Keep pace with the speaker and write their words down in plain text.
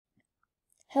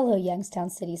Hello, Youngstown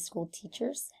City School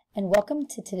teachers, and welcome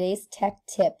to today's tech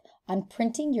tip on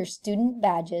printing your student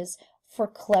badges for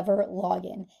Clever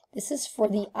Login. This is for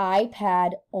the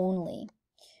iPad only.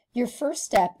 Your first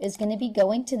step is going to be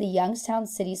going to the Youngstown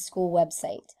City School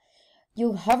website.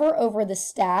 You'll hover over the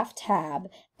Staff tab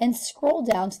and scroll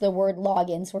down to the word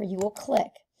Logins where you will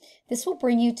click. This will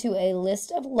bring you to a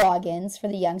list of logins for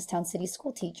the Youngstown City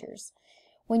School teachers.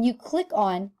 When you click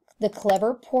on the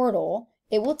Clever portal,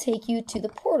 it will take you to the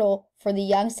portal for the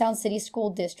Youngstown City School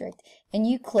District, and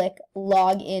you click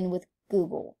Log In with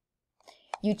Google.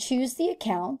 You choose the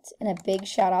account, and a big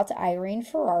shout out to Irene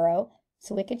Ferraro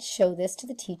so we could show this to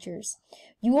the teachers.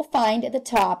 You will find at the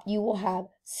top, you will have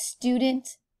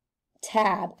Student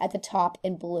tab at the top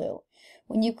in blue.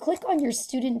 When you click on your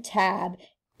Student tab,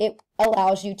 it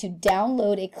allows you to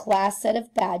download a class set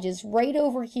of badges right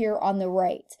over here on the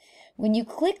right. When you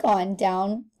click on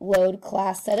Download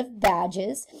Class Set of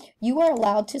Badges, you are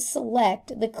allowed to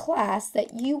select the class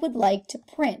that you would like to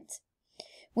print.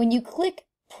 When you click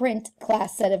Print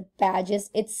Class Set of Badges,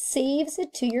 it saves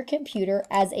it to your computer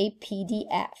as a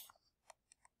PDF.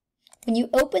 When you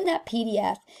open that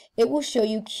PDF, it will show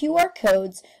you QR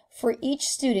codes for each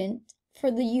student for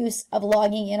the use of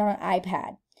logging in on an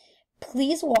iPad.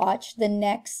 Please watch the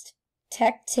next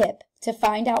tech tip to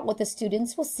find out what the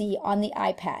students will see on the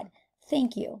iPad.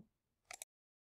 Thank you.